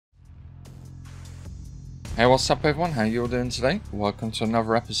Hey, what's up everyone? How you all doing today? Welcome to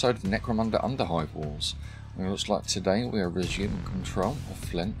another episode of Necromunda Underhive Wars. And it looks like today we are resuming control of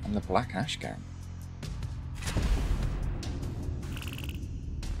Flint and the Black Ash Gang.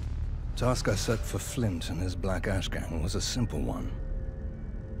 Task I set for Flint and his Black Ash Gang was a simple one.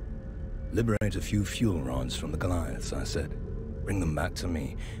 Liberate a few fuel rods from the Goliaths, I said. Bring them back to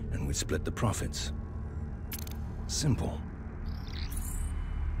me, and we'd split the profits. Simple.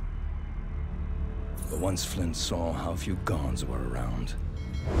 But once Flint saw how few guards were around,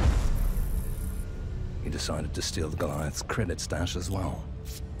 he decided to steal the Goliath's credit stash as well.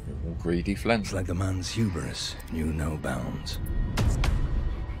 Greedy Flint. It's like the man's hubris knew no bounds.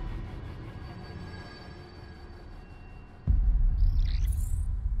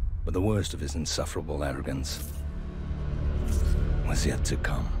 But the worst of his insufferable arrogance was yet to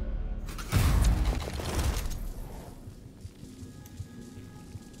come.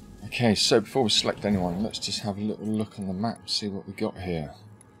 Okay, so before we select anyone, let's just have a little look on the map, see what we got here.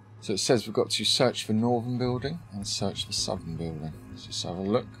 So it says we've got to search for northern building and search for southern building. Let's just have a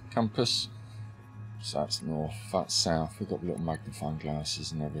look. Compass. So that's north, that's south. We've got little magnifying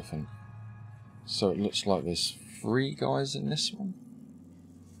glasses and everything. So it looks like there's 3 guys in this one.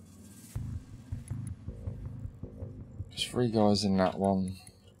 There's 3 guys in that one.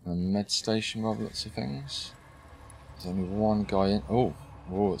 A med station by lots of things. There's only 1 guy in.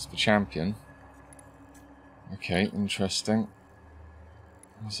 Oh, it's the champion. Okay, interesting.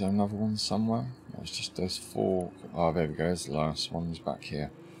 Is there another one somewhere? No, it's just those 4. Oh, there we go. There's the last one. He's back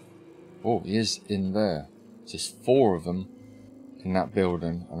here. Oh, he is in there. Just 4 of them in that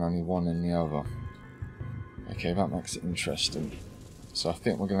building and only 1 in the other. Okay, that makes it interesting. So I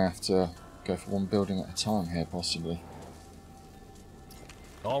think we're going to have to go for 1 building at a time here, possibly.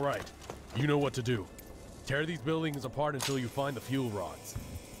 Alright, you know what to do. Tear these buildings apart until you find the fuel rods.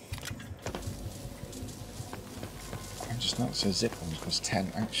 I just noticed a zip one costs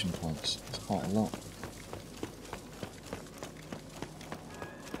 10 action points. That's quite a lot.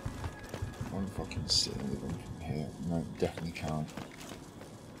 I wonder if I can see anything from here. No, definitely can't.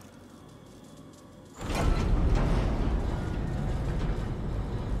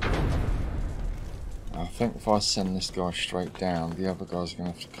 I think if I send this guy straight down, the other guy's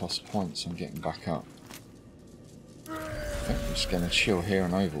going to have to cost points on getting back up. I think I'm just going to chill here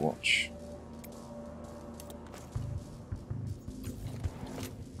and Overwatch.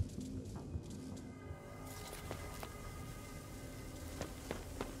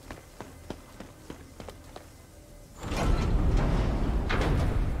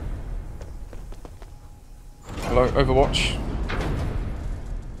 Hello, Overwatch.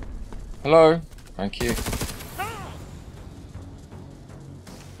 Hello. Thank you. A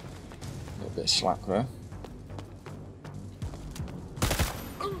little bit of slack there.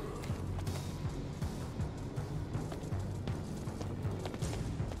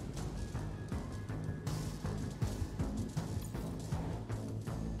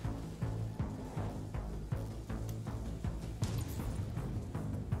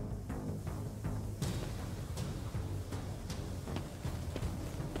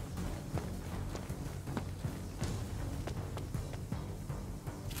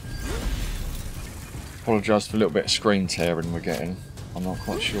 Apologise for a little bit of screen tearing we're getting. I'm not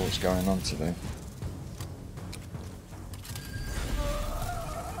quite sure what's going on today.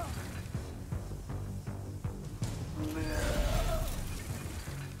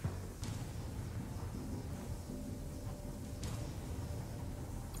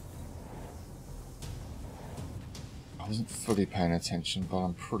 I wasn't fully paying attention, but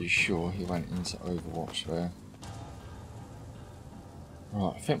I'm pretty sure he went into Overwatch there.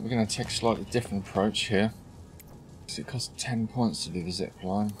 Right, I think we're going to take a slightly different approach here. So it costs 10 points to do the zip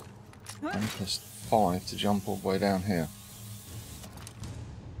line, and it costs 5 to jump all the way down here.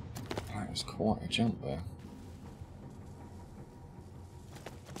 That was quite a jump there.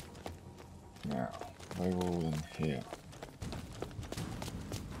 Now, they're all in here.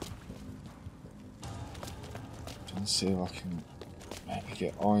 Trying to see if I can maybe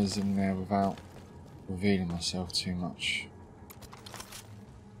get eyes in there without revealing myself too much.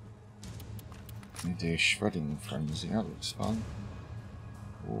 We do shredding frenzy, that looks fun.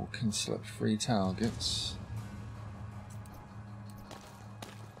 Or can select 3 targets.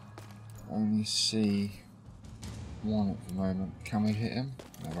 Only see 1 at the moment. Can we hit him?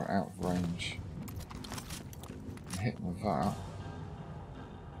 No, we're out of range. Can hit him with that.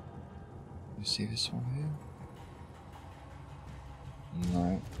 You see this one here?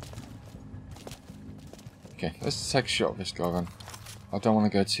 No. Okay, let's take a shot at this guy then. I don't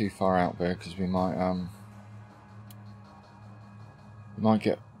want to go too far out there because we might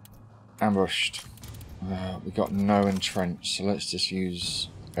get ambushed. We got no entrench, so let's just use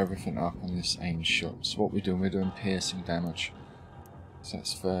everything up on this aim shot. So what we're doing piercing damage. So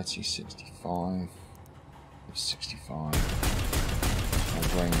that's 30, 65, 65. No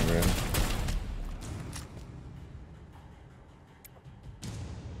brainer really.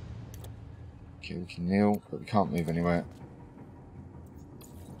 Okay, we can kneel, but we can't move anywhere.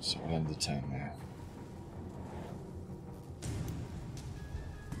 So we'll end the turn there.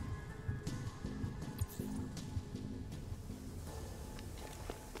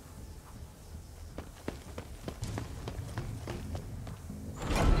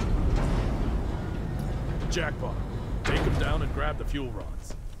 Jackpot. Take him down and grab the fuel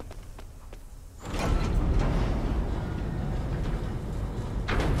rods.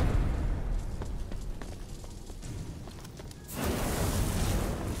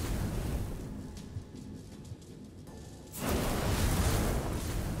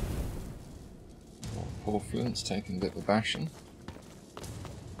 Poor Flint's taking a bit of a bashing.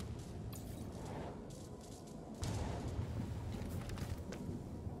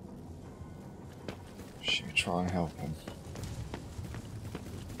 Should we try and help him?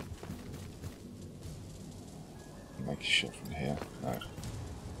 Make a shot from here. No.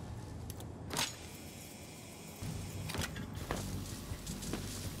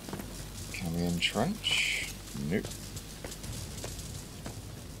 Can we entrench? Nope.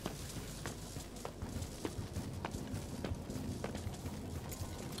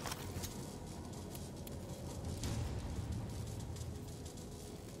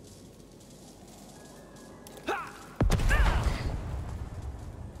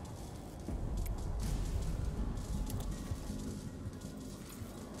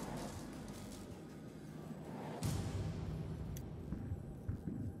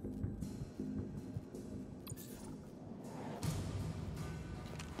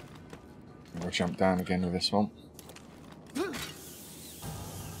 I'll jump down again with this one.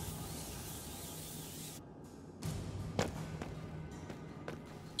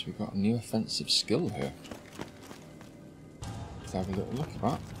 So we've got a new offensive skill here. Let's have a little look at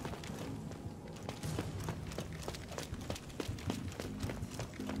that.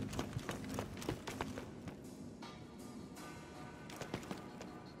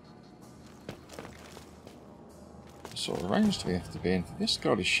 What sort of range do we have to be in for this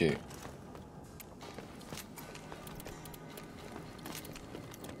godly shoot?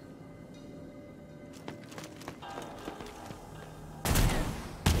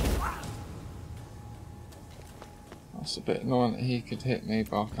 It's a bit annoying that he could hit me,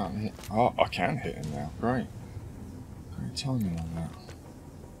 but I can't hit. Oh, I can hit him now. Great. Great timing on that.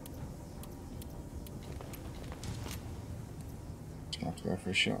 Just gonna have to go for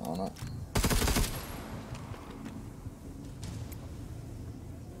a shot on it.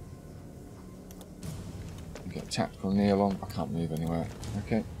 Get tactical kneel on. I can't move anywhere.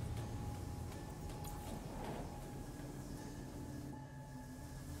 Okay.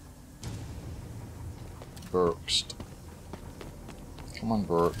 Burst. Come on,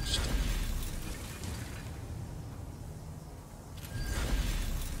 Burst.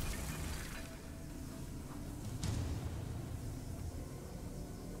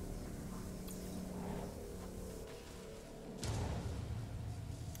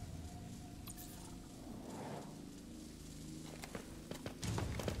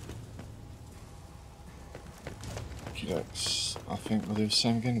 I think we'll do the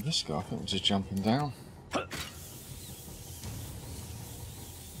same again with this guy. I think we'll just jump him down.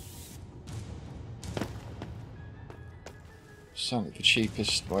 Certainly the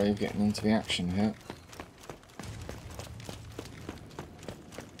cheapest way of getting into the action here.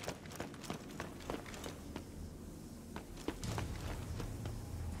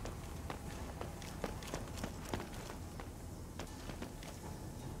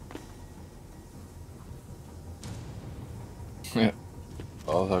 Yeah.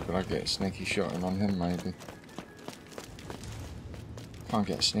 I was hoping I'd get a sneaky shot in on him, maybe. Can't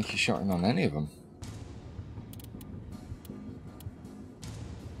get a sneaky shot in on any of them.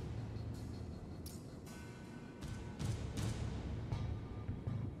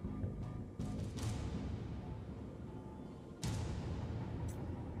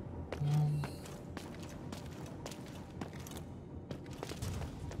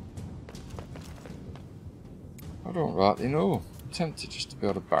 I don't rightly know. I'm tempted just to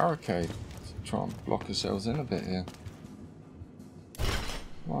build a barricade to try and block ourselves in a bit here.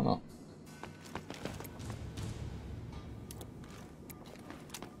 Why not?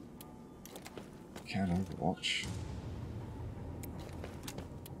 Can Overwatch.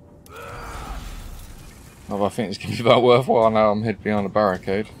 No, but I think it's going to be about worthwhile now. I'm hid behind a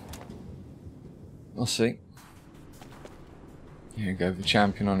barricade. We'll see. Here you go, the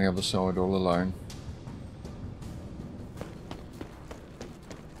champion on the other side all alone.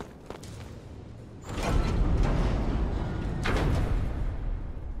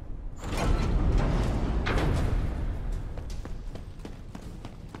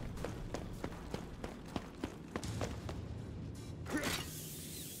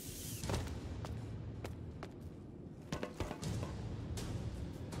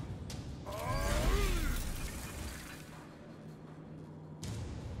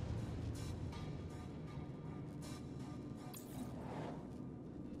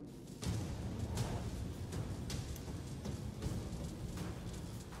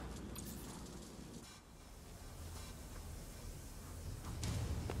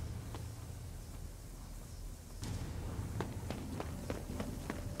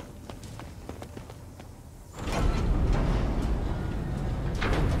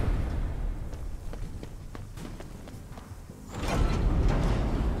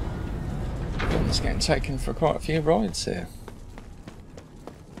 It's getting taken for quite a few rides here.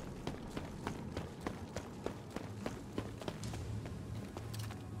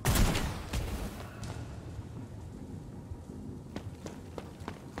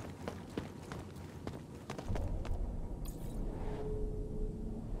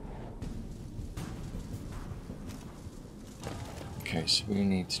 Okay, so we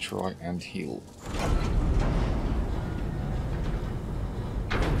need to try and heal.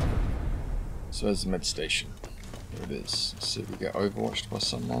 So there's the med station. There it is. Let's see if we get overwatched by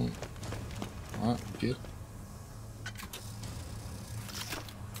someone. Alright, good.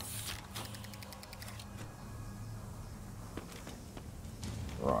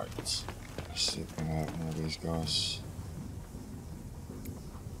 Right. Let's see if we can have one of these guys.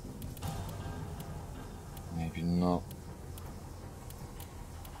 Maybe not.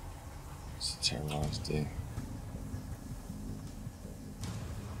 What's the terrorize do?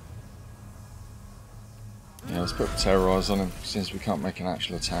 Yeah, let's put terrorize on him since we can't make an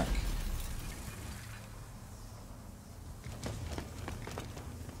actual attack.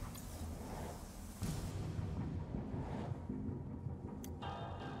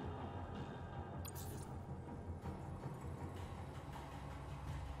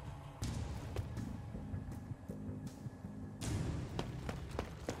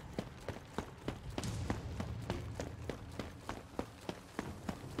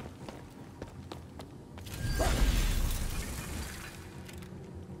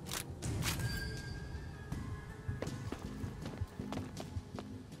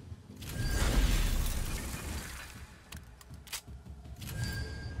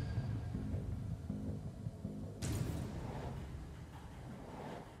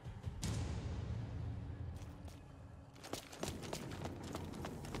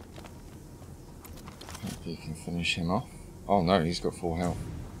 You can finish him off. Oh no, he's got full health.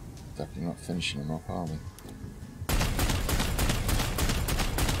 Definitely not finishing him off, are we?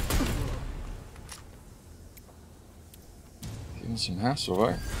 Give him some hassle,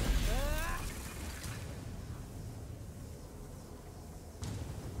 though.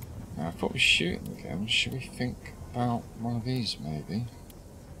 Now, I thought we were shooting again. Should we think about one of these, maybe?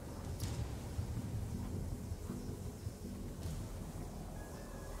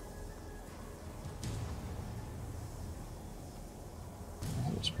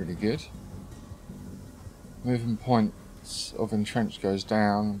 Pretty good. Movement points of entrench goes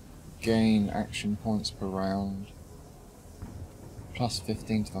down. Gain action points per round. Plus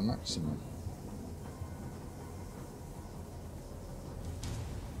 15 to the maximum.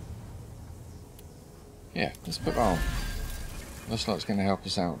 Yeah, let's put that on. Looks like it's going to help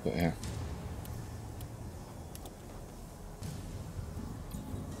us out a bit here.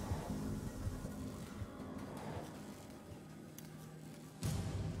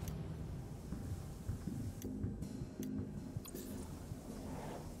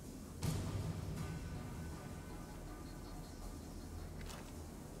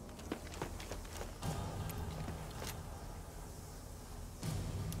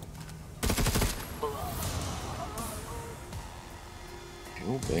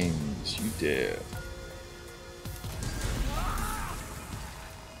 Kill beans, you dare.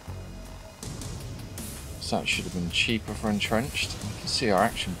 So that should have been cheaper for entrenched. You can see our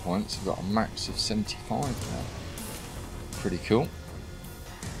action points. We've got a max of 75 now. Pretty cool.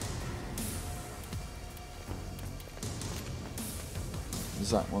 What does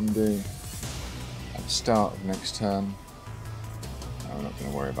that one do? At the start of next turn. No, we're not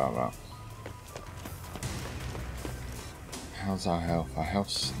going to worry about that. How's our health? Our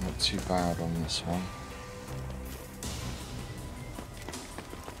health's not too bad on this one.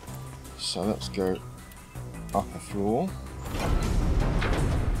 So let's go upper floor. I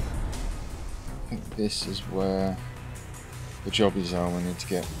think this is where the jobbies are. We need to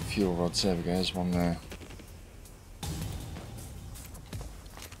get fuel rods. There we go, there's one there.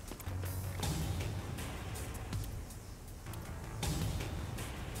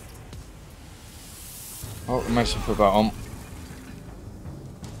 Oh, I managed to put that on. I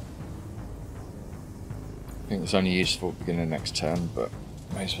think it's only useful at the beginning of the next turn, but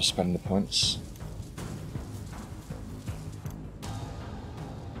may as well spend the points.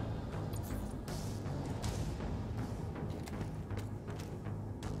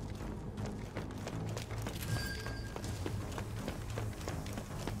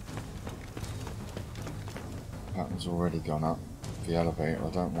 That one's already gone up. The elevator, I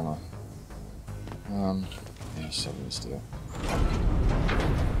don't want to. Yeah, so let's do it.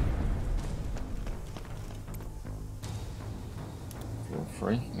 Floor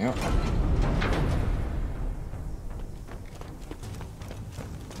 3, yep.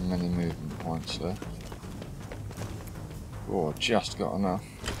 Many movement points left. Oh, just got enough.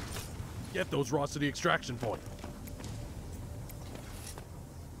 Get those rods to the extraction point.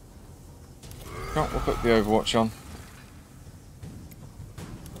 Oh, we'll put the Overwatch on.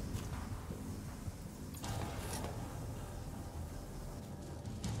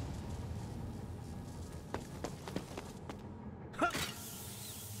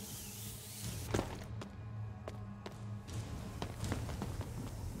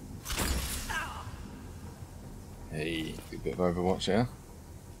 Hey, good bit of Overwatch here.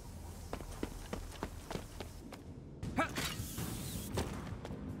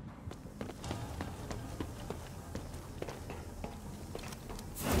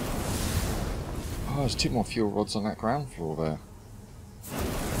 Oh, there's 2 more fuel rods on that ground floor there.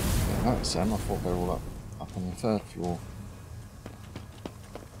 Didn't notice them, I thought they were all up on the 3rd floor.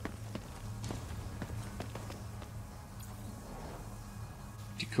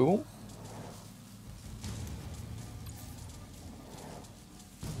 Pretty cool.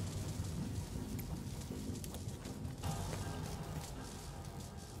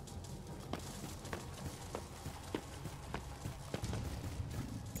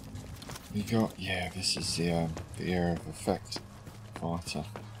 We got, yeah, this is the area of effect fighter.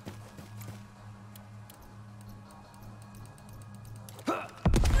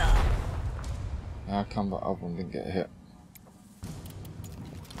 How come that other one didn't get hit?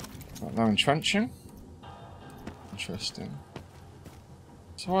 Right, no entrenching? Interesting.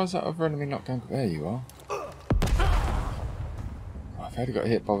 So why is that other enemy not going? There you are. Right, if I had got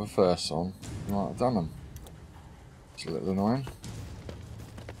hit by the first one, I might have done them. It's a little annoying.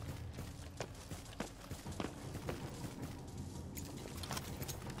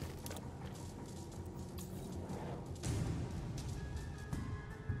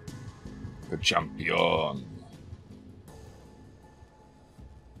 The champion.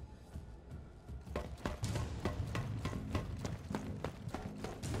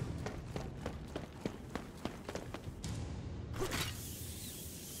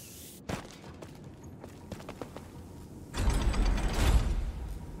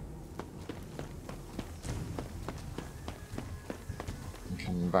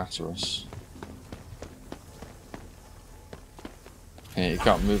 Come and batter us. Yeah, you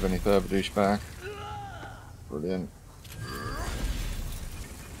can't move any further, douchebag. Brilliant.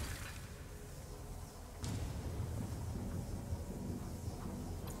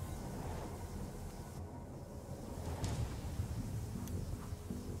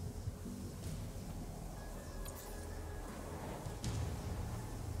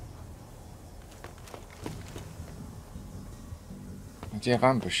 Do you have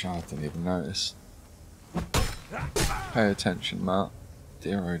ambush? I didn't even notice. Pay attention, Mart.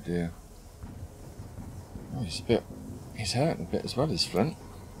 Dear oh dear. Oh, he's hurting a bit as well as Flint.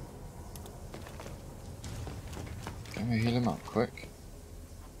 Can we heal him up quick?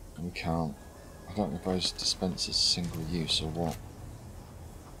 We can't. I don't know if those dispensers single use or what.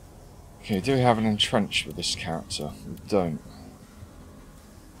 Okay, do we have an entrench with this character? We don't.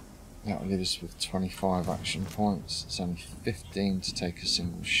 That'll leave us with 25 action points. It's only 15 to take a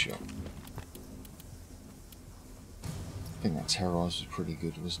single shot. I think that Terrorize was pretty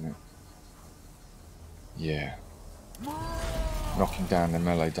good, wasn't it? Yeah. Knocking down the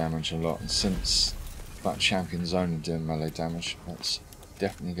melee damage a lot, and since that champion's only doing melee damage, that's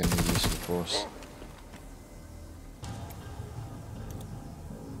definitely going to be useful for us.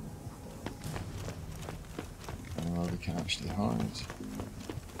 Anywhere we can actually hide.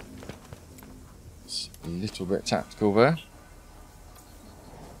 It's a little bit tactical there.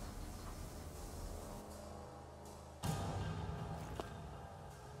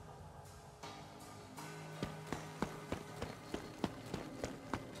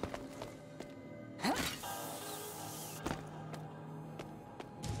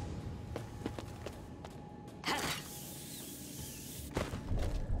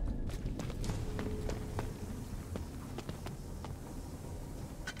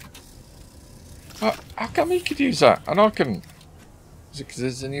 How come he could use that and I couldn't? Is it because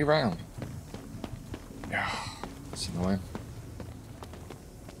there's a new round? Yeah, that's annoying.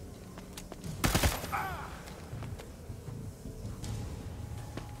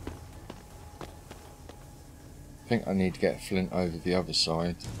 I think I need to get Flint over the other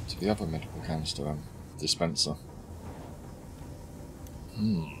side to the other medical canister dispenser.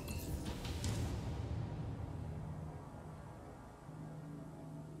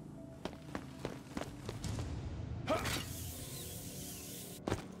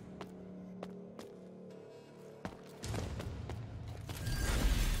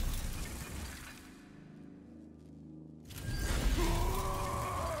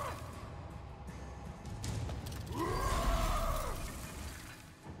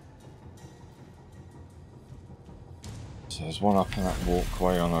 So there's one up in that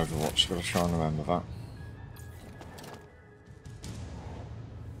walkway on Overwatch, gotta try and remember that.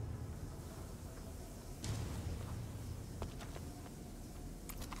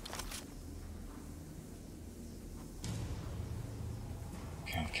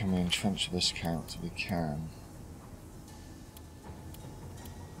 Okay, can we entrench this character? We can.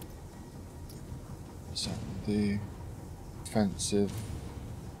 Is that the offensive?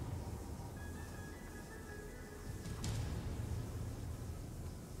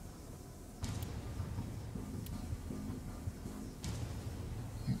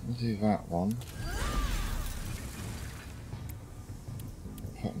 We'll do that one.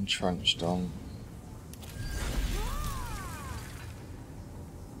 Put entrenched on.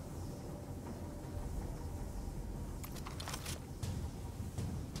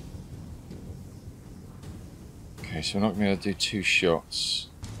 Okay, so we're not going to do 2 shots.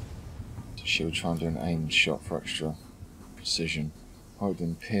 So she'll try and do an aimed shot for extra precision.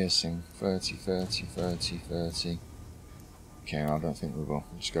 Holding piercing, 30, 30, 30, 30. Okay, I don't think we will.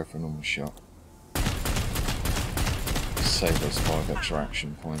 We'll just go for a normal shot. Save those 5 extra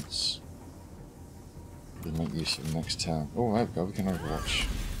action points. We'll make use of the next turn. Oh, there we go, we can Overwatch.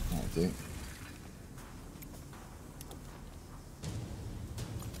 That'll do.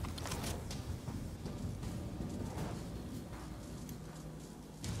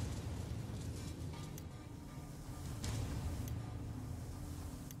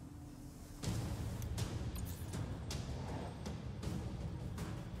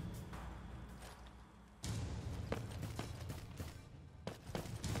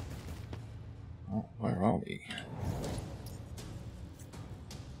 Oh, where are we?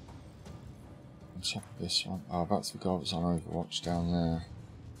 On top of this one. Oh, that's the guy that's on Overwatch down there.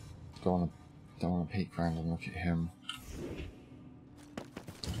 Don't want to peek around and look at him.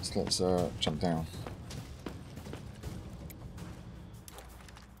 So let's jump down.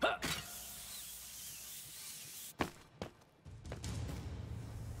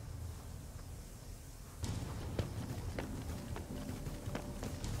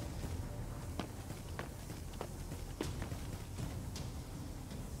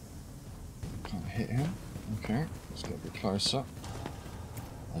 Can't hit him. Okay, let's get a bit closer.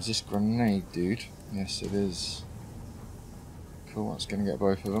 Is this grenade, dude? Yes, it is. Cool, that's going to get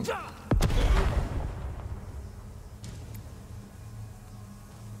both of them.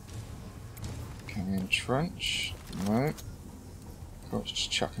 Can we entrench? No. Got to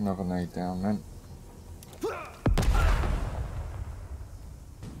just chuck another nade down then.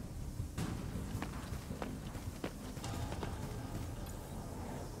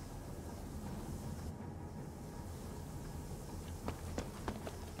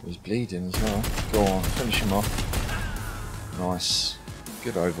 He's bleeding as well. Go on, finish him off. Nice.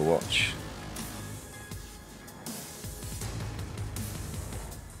 Good Overwatch.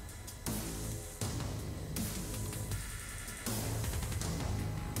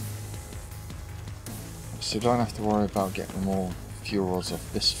 So don't have to worry about getting more fuel rods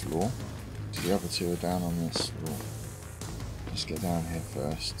off this floor. The other 2 are down on this floor. Let's get down here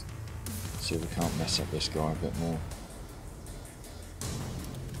first. See if we can't mess up this guy a bit more.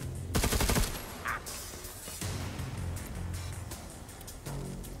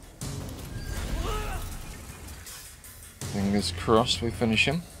 Fingers crossed we finish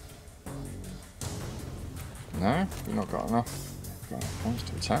him. No, we've not got enough. Got enough points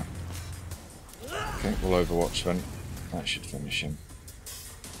to attack. Okay, we'll Overwatch then. That should finish him.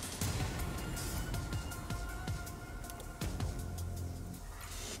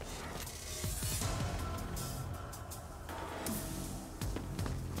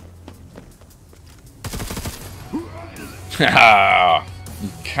 Haha! You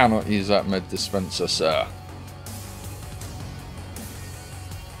cannot use that med dispenser, sir.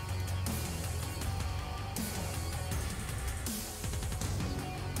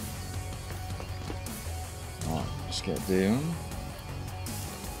 Let's get down.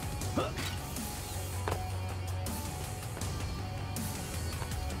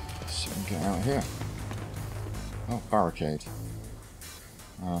 So we can get out here. Oh, barricade.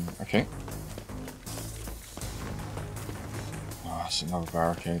 Okay. Oh, that's another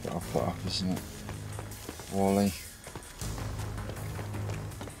barricade that I've put up, isn't it? Wally.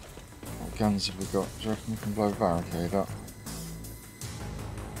 What guns have we got? Do you reckon we can blow a barricade up?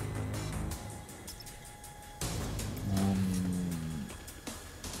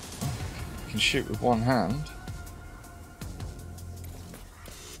 You can shoot with one hand.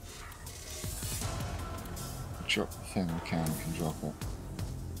 Drop the thing we can drop it.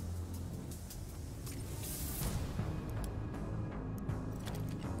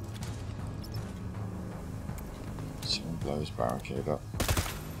 Someone blows barricade up.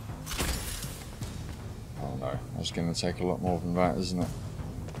 Oh no, that's going to take a lot more than that, isn't it?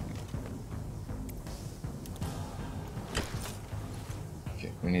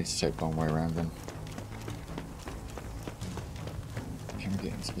 Okay, we need to take one way around then. Can we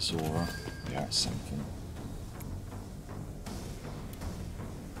get into this aura? Yeah, it's something.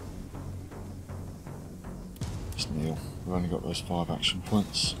 Just kneel. We've only got those 5 action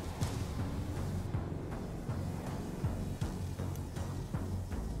points.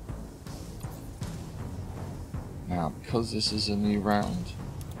 Now, because this is a new round,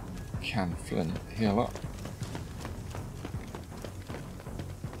 can Flint heal up?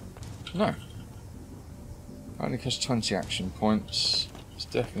 No. Only costs 20 action points. It's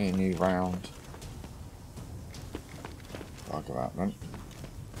definitely a new round. I'll go out then.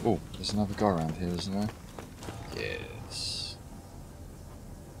 Oh, there's another guy around here, isn't there? Yes.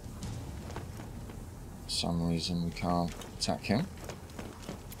 For some reason we can't attack him.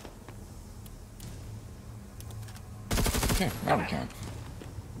 Okay, now we can.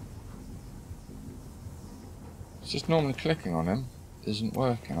 It's just normally clicking on him isn't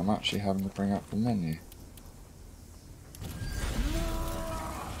working. I'm actually having to bring up the menu.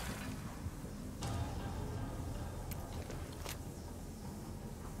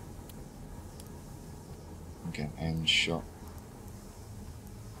 I'm getting aim shot.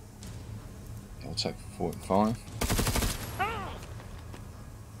 I'll take 45.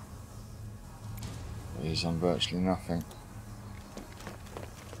 He's on virtually nothing.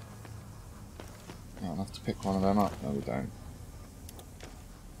 I'll have to pick one of them up. No, we don't.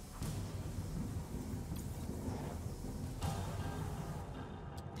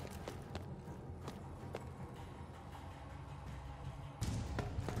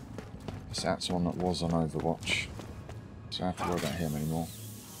 That's the one that was on Overwatch. So I don't have to worry about him anymore.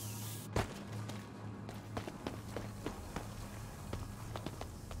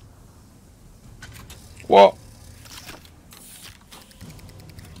 What?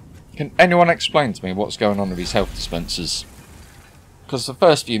 Can anyone explain to me what's going on with these health dispensers? Because the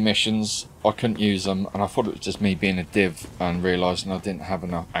first few missions, I couldn't use them, and I thought it was just me being a div and realising I didn't have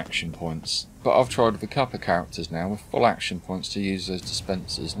enough action points. But I've tried with a couple of characters now with full action points to use those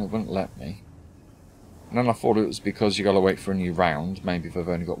dispensers, and it wouldn't let me. And then I thought it was because you got to wait for a new round, maybe if they've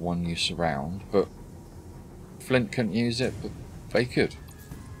only got one use around, but Flint couldn't use it, but they could.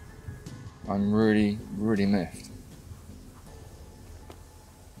 I'm really, really miffed.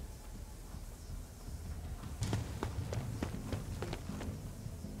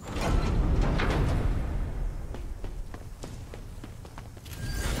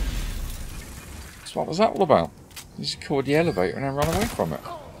 So what was that all about? You just called the elevator and then run away from it.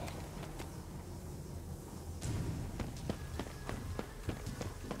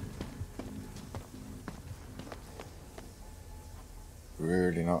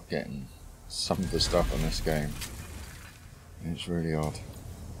 Really not getting some of the stuff on this game. It's really odd.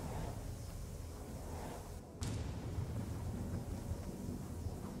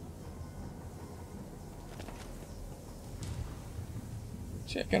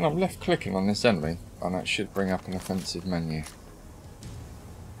 See, again, I'm left clicking on this enemy and that should bring up an offensive menu.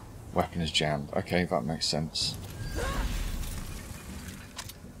 Weapon is jammed. Okay, that makes sense.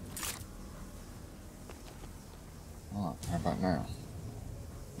 Alright, how about now?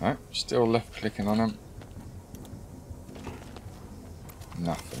 No, still left clicking on him.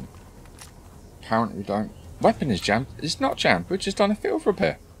 Nothing. Apparently we don't. Weapon is jammed. It's not jammed, we've just done a field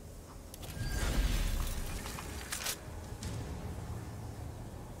repair.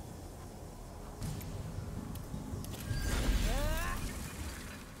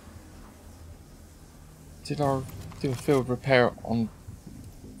 Did I do a field repair on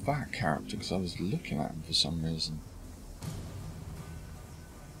that character? Because I was looking at him for some reason.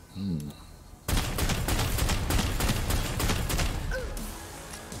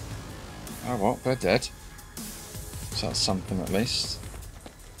 Oh well, they're dead. So that's something at least.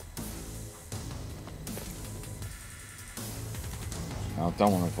 I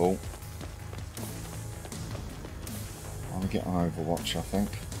don't want to vault. I want to get on Overwatch, I think.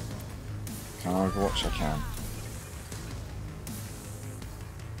 Can I Overwatch? I can.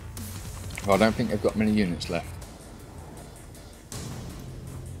 Well, I don't think they've got many units left.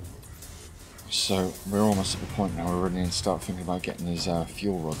 So we're almost at the point now where we really need to start thinking about getting these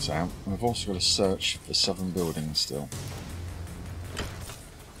fuel rods out. We've also got to search for southern buildings still.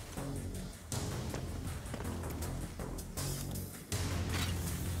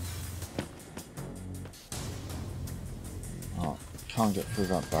 Oh, can't get through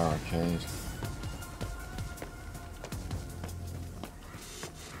that barricade.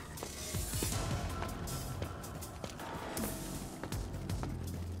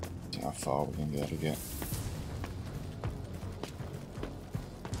 How far we're going to be able to get.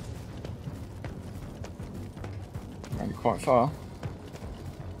 Maybe quite far.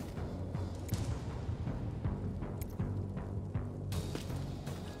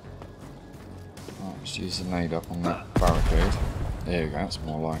 Right, let's use the nade up on that barricade. There we go, that's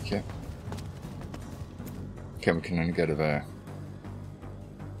more like it. Okay, we can only go to there.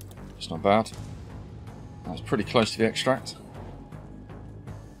 It's not bad. That's pretty close to the extract.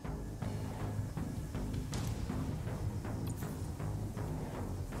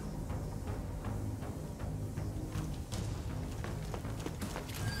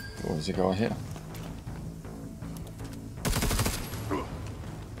 There's a guy here.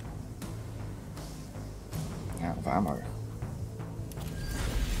 Out of ammo.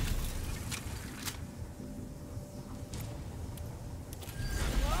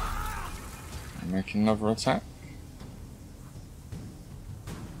 Making another attack.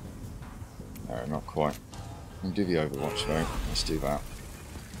 No, not quite. We'll do the Overwatch though. Let's do that.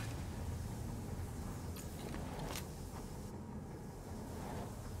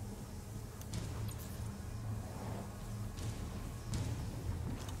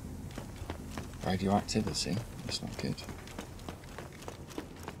 Radioactivity, that's not good.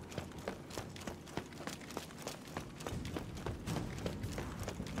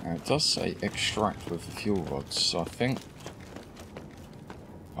 Now it does say extract with the fuel rods, so I think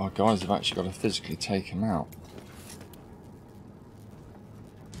our guys have actually got to physically take him out.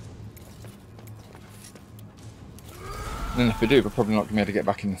 And if we do, we're probably not going to be able to get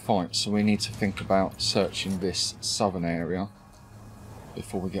back in the fight, so we need to think about searching this southern area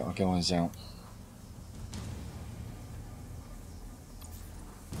before we get our guys out.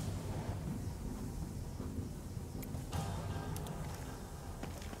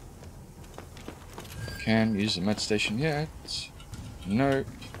 Can use the med station yet? Nope.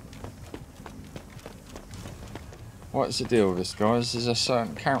 What is the deal with this, guys? Is there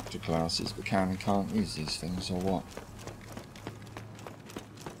certain character classes we can and can't use these things, or what?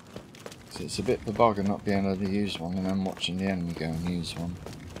 So it's a bit of a bugger not being able to use one and then watching the enemy go and use one.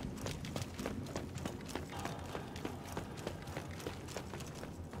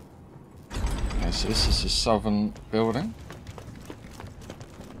 Okay, so this is the southern building.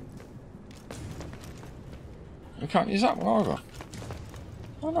 We can't use that one either.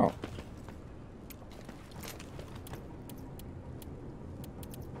 Why not?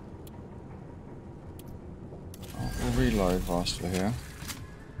 Oh, we'll reload whilst we're here.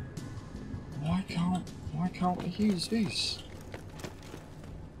 Why can't we use these?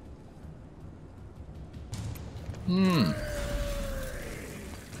 And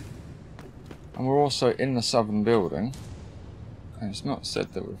we're also in the southern building. And it's not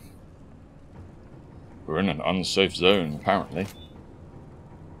said that we're in an unsafe zone, apparently.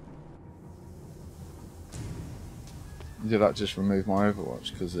 Did that just remove my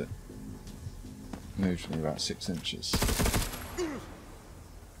Overwatch because it moved me about 6 inches?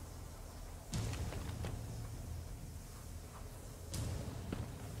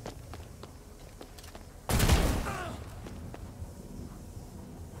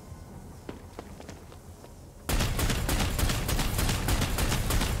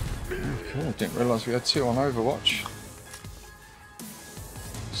 Cool, didn't realise we had 2 on Overwatch.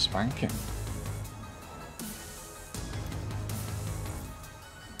 Spanking.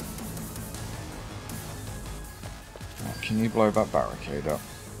 Right, can you blow that barricade up?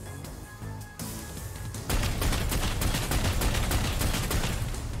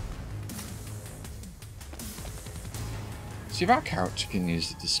 See, that character can use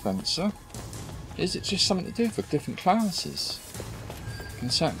the dispenser. Is it just something to do for different classes? Can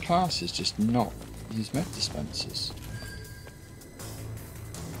certain classes just not use med dispensers?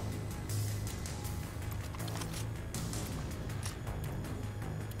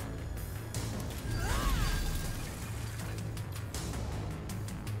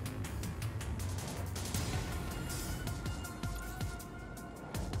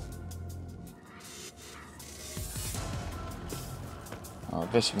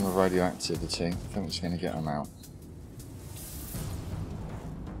 This one with radioactivity. I think it's going to get them out.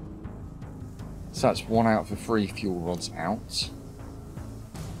 So that's 1 out of the 3 fuel rods out.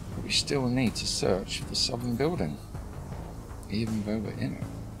 But we still need to search for the southern building, even though we're in it.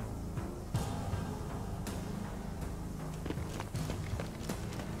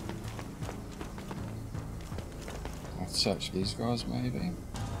 I'll search these guys maybe.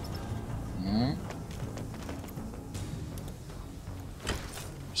 No.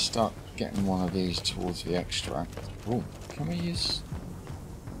 Start getting one of these towards the extract. Oh, can we use...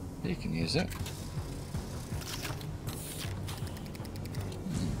 You can use it.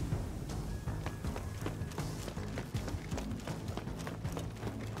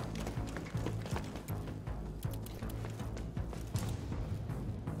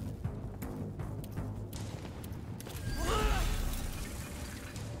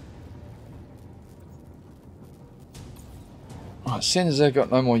 Right, seeing as they've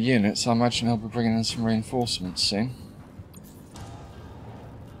got no more units, I imagine they'll be bringing in some reinforcements soon.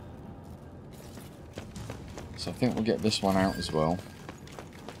 So I think we'll get this one out as well.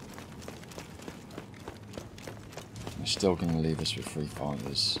 They're still going to leave us with 3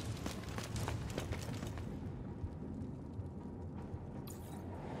 fighters.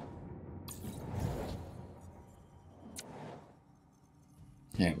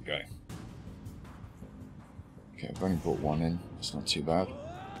 Here we go. Okay, I've only brought 1 in. It's not too bad.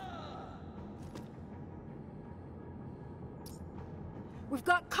 We've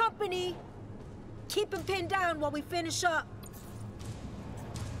got company! Keep him pinned down while we finish up.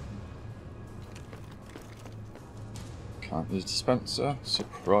 Can't use dispenser.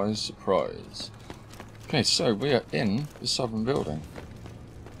 Surprise, surprise. Okay, so we are in the southern building.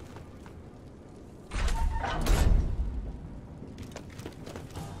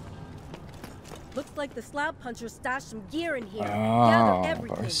 Looks like the slab puncher stashed some gear in here. Ah, Gather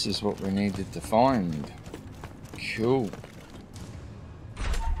everything. this is what we needed to find. Cool.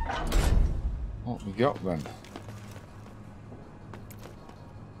 What we got then?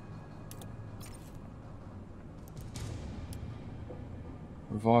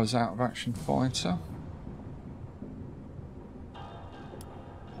 Revives out of action fighter.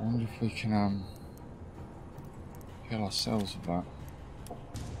 I wonder if we can kill ourselves with that.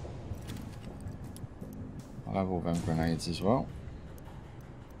 I'll have all them grenades as well.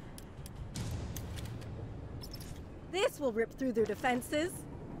 This will rip through their defenses.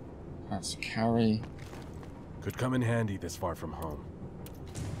 That's carry. Could come in handy this far from home.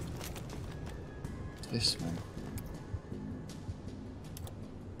 This one.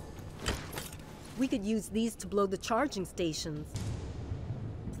 We could use these to blow the charging stations.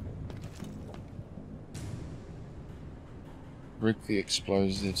 Rig the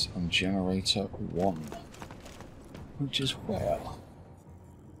explosives on generator 1. Which is where?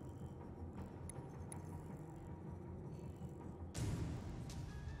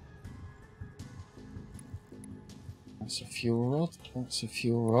 That's a fuel rod. That's a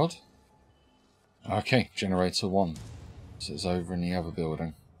fuel rod. Okay, generator 1. So it's over in the other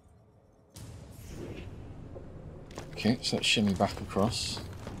building. Okay, so let's shimmy back across.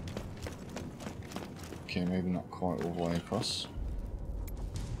 Okay, maybe not quite all the way across.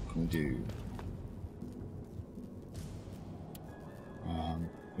 What can we do?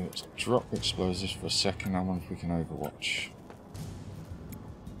 Let's drop explosives for a second. I wonder if we can overwatch.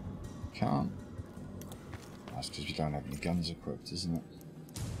 Can't. That's because we don't have any guns equipped, isn't it?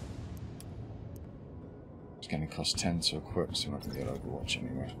 It's going to cost 10 to equip, so we're not going to get overwatch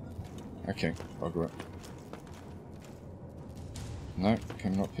anyway. Okay, bugger it. No,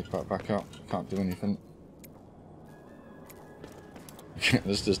 cannot pick that back up. Can't do anything.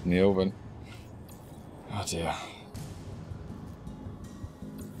 Let's just kneel then. Oh dear.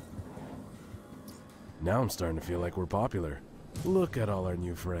 Now I'm starting to feel like we're popular. Look at all our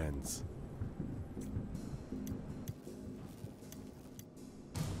new friends.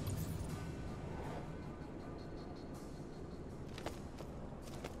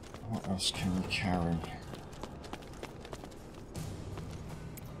 What else can we carry?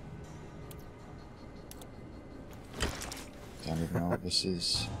 Don't even know what this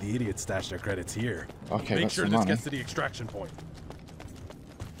is. The idiots stashed their credits here. Okay, Make that's sure the this money. gets to the extraction point.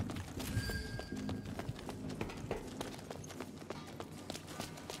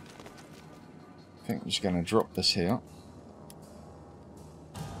 I think I'm just going to drop this here.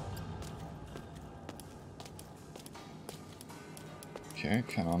 Okay,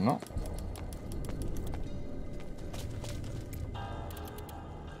 can I not?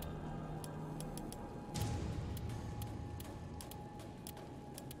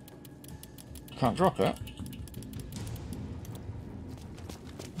 Can't drop it.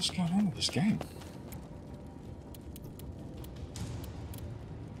 going on with this game?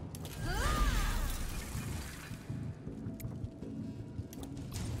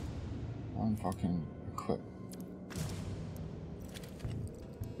 One fucking equip.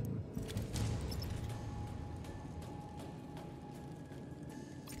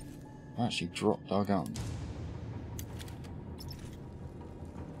 I actually dropped our gun.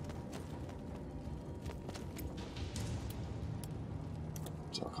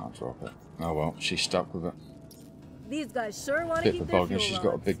 So I can't drop it. Oh well, she's stuck with it. These guys sure want to Bit keep of a their bugger, fuel she's got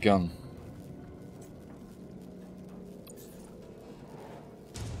a rods. big gun.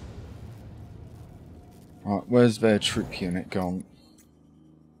 Right, where's their troop unit gone?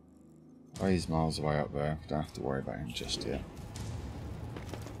 Oh, he's miles away up there. Don't have to worry about him just yet.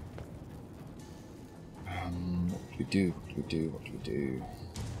 What do we do? What do we do? What do we do?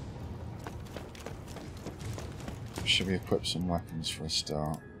 Should we equip some weapons for a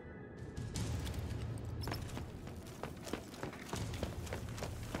start?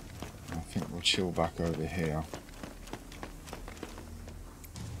 I think we'll chill back over here.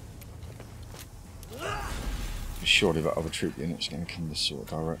 Surely that other troop unit's going to come this sort of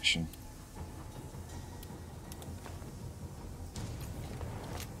direction.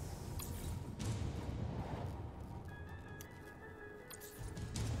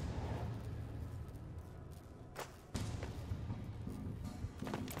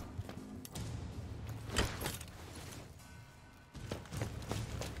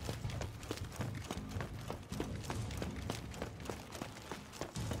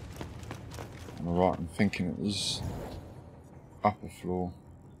 I'm right in thinking it was upper floor.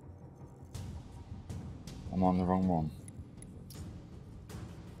 I'm on the wrong one.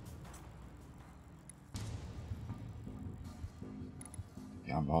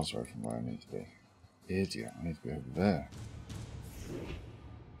 Yeah, I'm miles away from where I need to be. Idiot, I need to be over there.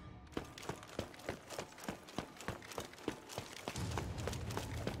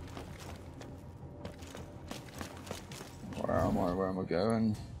 Where am I? Where am I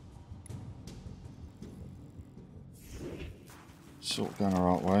going? Sort of going the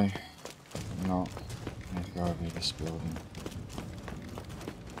right way. Not. I need to go over this building.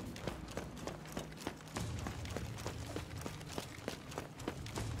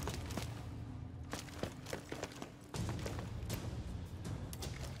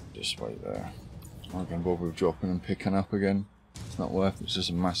 Just wait there. I'm not going to bother with dropping and picking up again. It's not worth it. It's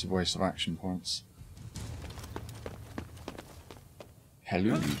just a massive waste of action points.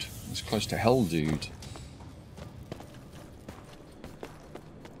 Hello, dude. It's close to hell, dude.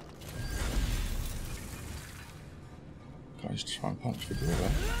 Guys, try and punch the door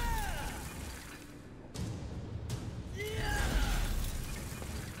there.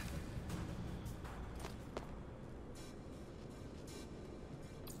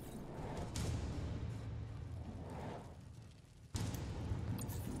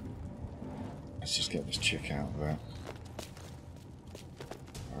 Let's just get this chick out of there.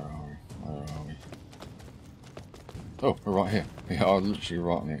 Where are we? Where are we? Oh, we're right here. We are literally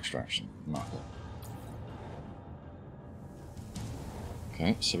right on the extraction marker.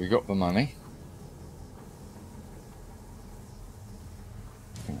 Okay, so we got the money.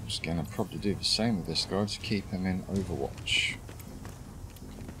 I think I'm just going to probably do the same with this guy to keep him in Overwatch.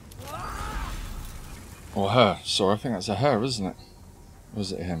 Or her. Sorry, I think that's a her, isn't it? Or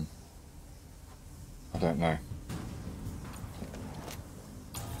is it him? I don't know.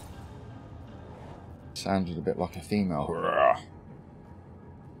 Sounded a bit like a female.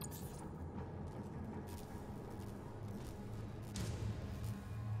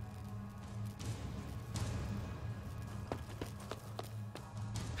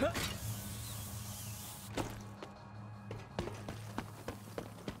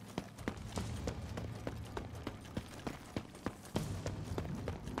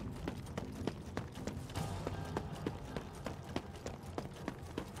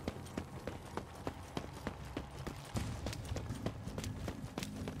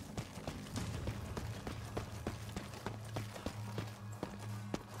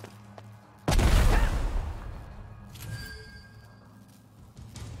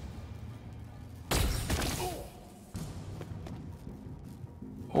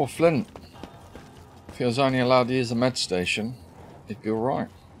 Poor Flint. If he was only allowed to use a med station, he'd be alright.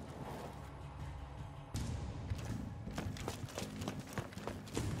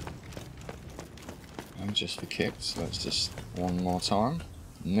 And just for kicks, let's just one more time.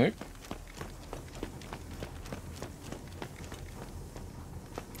 Nope.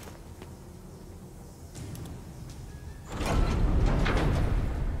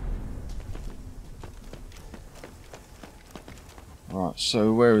 Right, Right,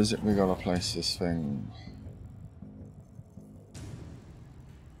 so where is it we gotta place this thing?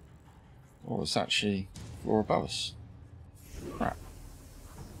 Oh, it's actually floor above us. Crap.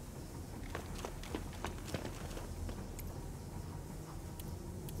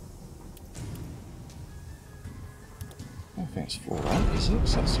 I don't think it's floor 8, is it?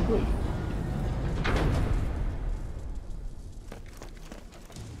 So that's the roof.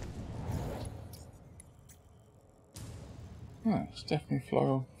 Oh, it's definitely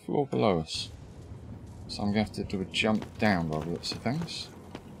floor below us. So I'm going to have to do a jump down by the looks of things.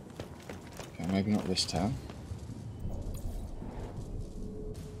 Okay, maybe not this turn.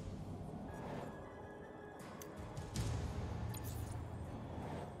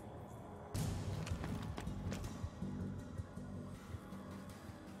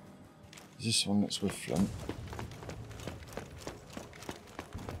 Is this one that's with Flint?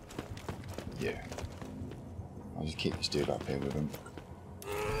 Yeah. I'll just keep this dude up here with him.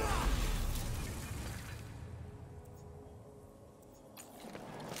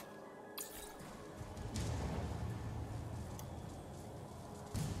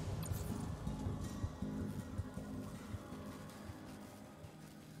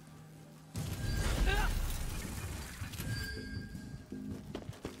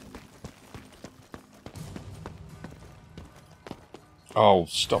 Oh,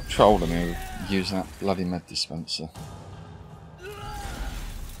 stop trolling me with using that bloody med dispenser.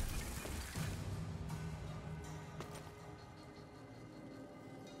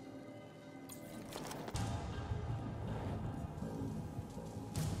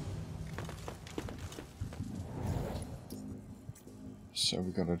 So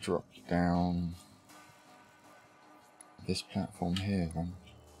we've got to drop down this platform here then.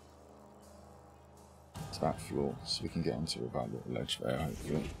 To that floor, so we can get onto that little ledge there,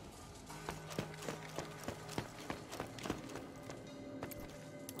 hopefully.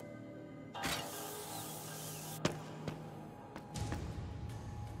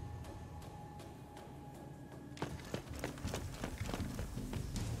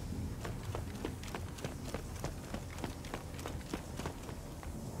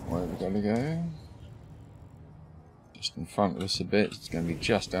 Where we gotta go? Just in front of us a bit. It's going to be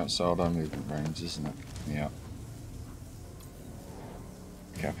just outside our movement range, isn't it? Yeah.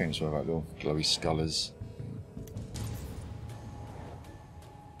 Okay, I think it's where that little glowy skull is.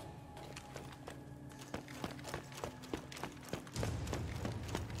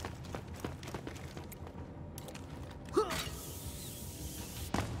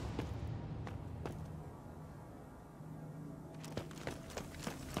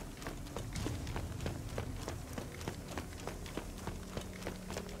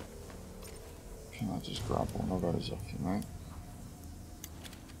 Can I just grab one of those off you, mate?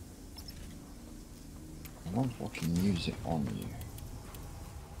 I wonder if I can use it on you.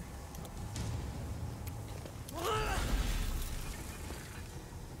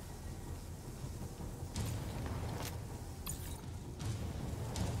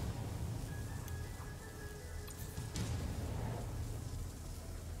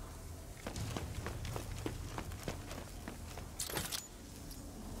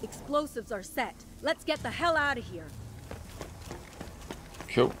 Explosives are set. Let's get the hell out of here.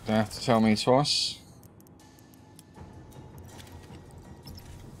 Cool, don't have to tell me twice.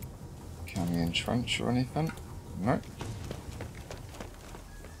 Can we entrench or anything? No.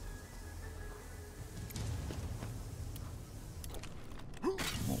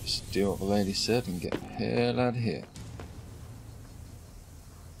 Let's do what the lady said and get the hell out of here.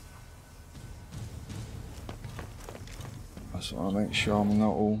 I just want to make sure I'm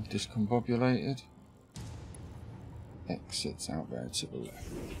not all discombobulated. Exits out there to the left.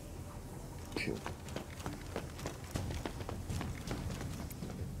 Cool.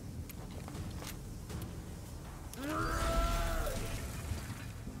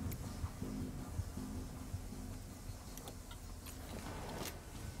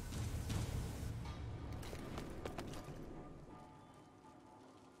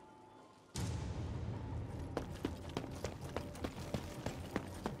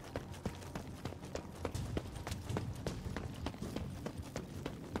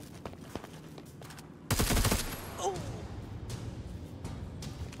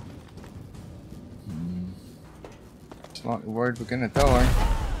 Slightly worried we're gonna die.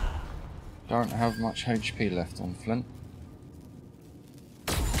 Don't have much HP left on Flint.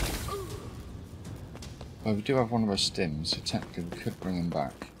 But we do have one of our stims, so technically we could bring him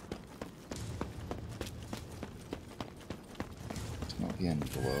back. It's not the end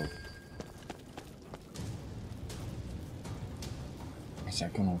of the world. What's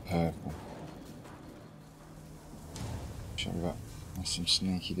that gone all purple? Show me that. That's some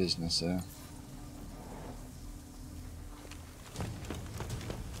sneaky business there.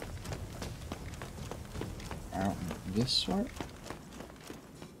 Out this way?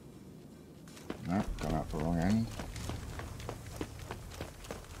 No, gone out the wrong end.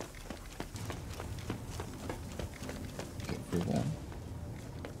 Get through there.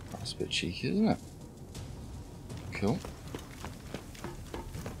 That's a bit cheeky, isn't it? Cool.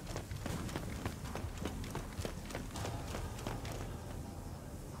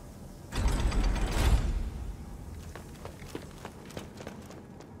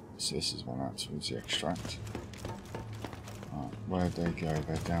 So this is one out towards the extract. Right, where'd they go?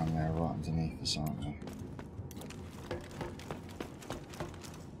 They're down there right underneath us, aren't they?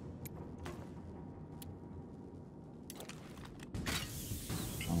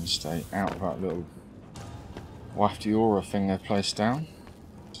 Trying to stay out of that little wafty aura thing they've placed down.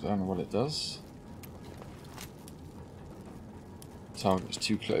 So I don't know what it does. Target's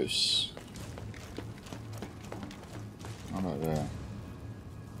too close. I'm out there.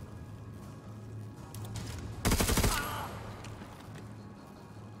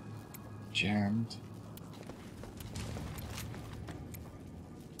 Jammed.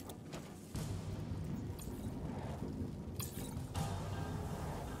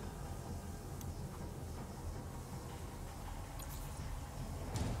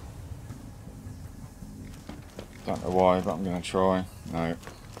 Don't know why, but I'm going to try. No.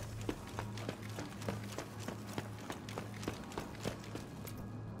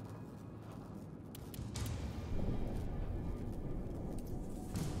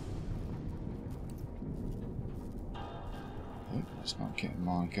 Oh, that's not getting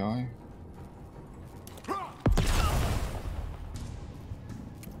my guy.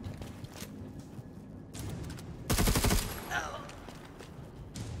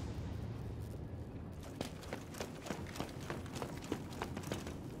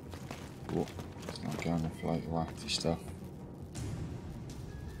 Oh, it's not going to float wafty stuff.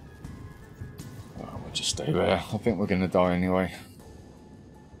 Oh, we'll just stay there. I think we're going to die anyway.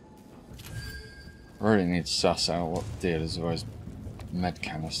 I really need to suss out what the deal is with those med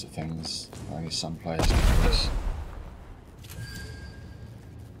canister things. Only some players can use.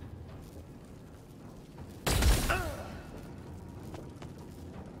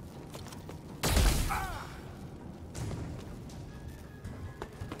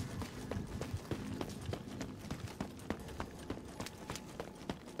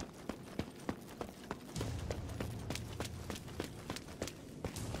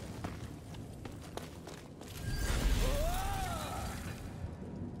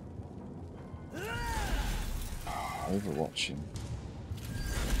 Overwatching.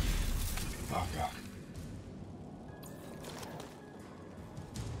 Bugger.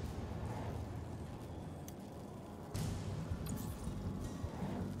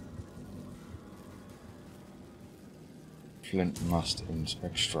 Flint must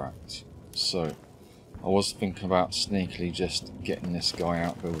extract. So, I was thinking about sneakily just getting this guy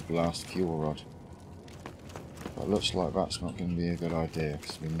out there with the last fuel rod. But it looks like that's not going to be a good idea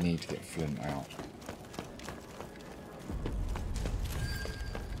because we need to get Flint out.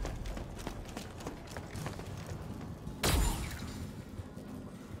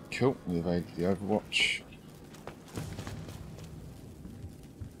 Cool, we evaded the overwatch.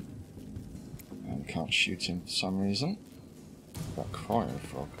 And we can't shoot him for some reason. That cryo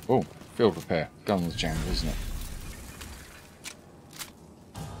frog. Oh, field repair. Gun was jammed, isn't it?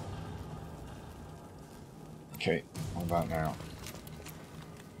 Okay, what about now?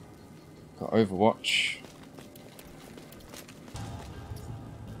 Got overwatch.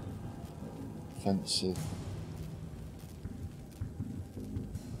 Offensive.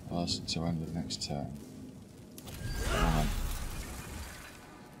 Last to end of next turn. Come on.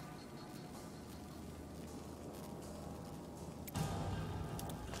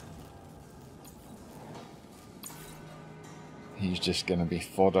 He's just going to be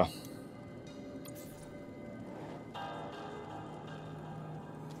fodder.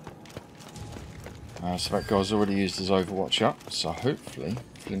 So that guy's already used his overwatch up, so hopefully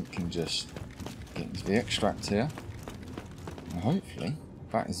Flint can just get into the extract here. And hopefully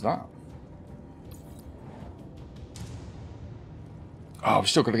that is that. Oh, we've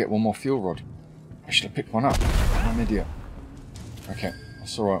still got to get one more fuel rod. I should have picked one up. I'm an idiot. Okay,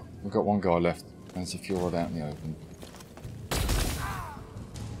 that's alright. We've got one guy left. There's a fuel rod out in the open.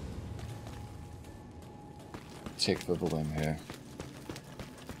 Tick the balloon here.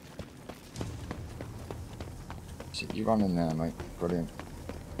 So you run in there, mate. Brilliant.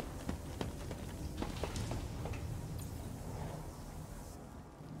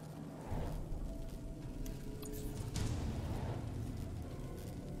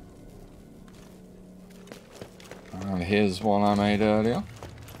 here's one I made earlier.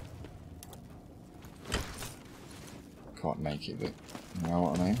 Can't make it, but you know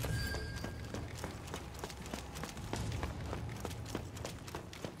what I mean.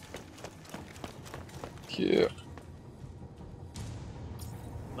 Yeah.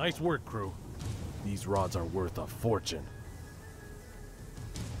 Nice work, crew. These rods are worth a fortune.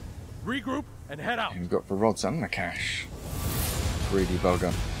 Regroup and head out. We've got the rods and the cash. Greedy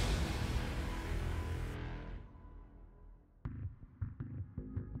bugger.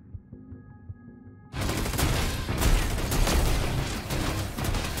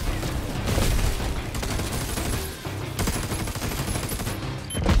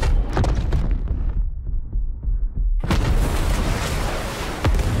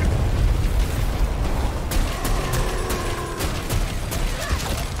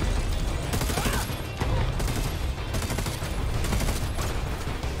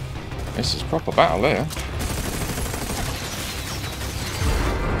 This is proper battle here.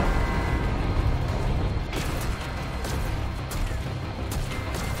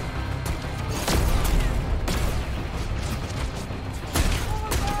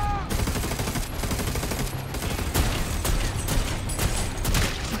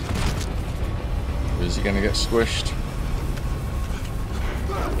 Is he going to get squished?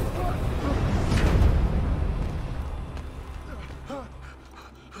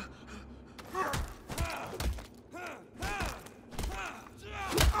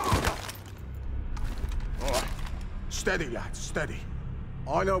 Steady, lads, steady.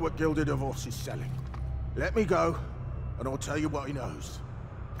 I know what Gilded Divorce is selling. Let me go, and I'll tell you what he knows.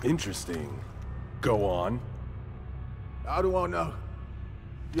 Interesting. Go on. How do I know?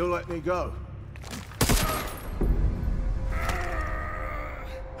 You'll let me go.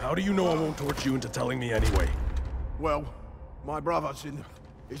 How do you know I won't torture you into telling me anyway? Well, my brother's in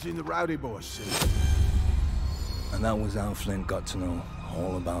the Rowdy Boys scene. And that was how Flint got to know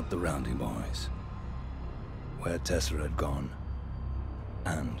all about the Rowdy Boys. Where Tessa had gone,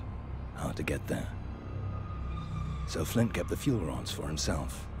 and how to get there. So Flint kept the fuel rods for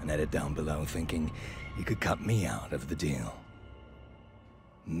himself, and headed down below thinking he could cut me out of the deal.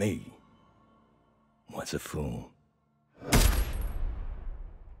 Me was a fool.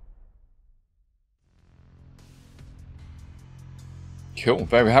 Cool,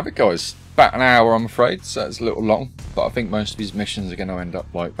 there we have it, guys. About an hour, I'm afraid, so it's a little long, but I think most of these missions are going to end up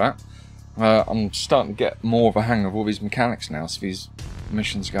like that. I'm starting to get more of a hang of all these mechanics now, so these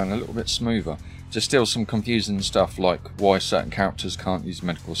missions are going a little bit smoother. There's still some confusing stuff like why certain characters can't use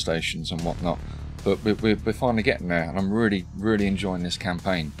medical stations and whatnot, but we're finally getting there, and I'm really enjoying this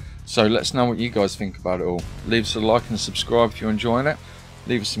campaign. So let us know what you guys think about it all. Leave us a like and subscribe if you're enjoying it.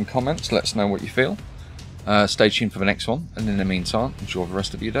 Leave us some comments, let us know what you feel. Stay tuned for the next one, and in the meantime, enjoy the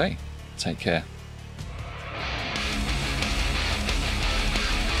rest of your day. Take care.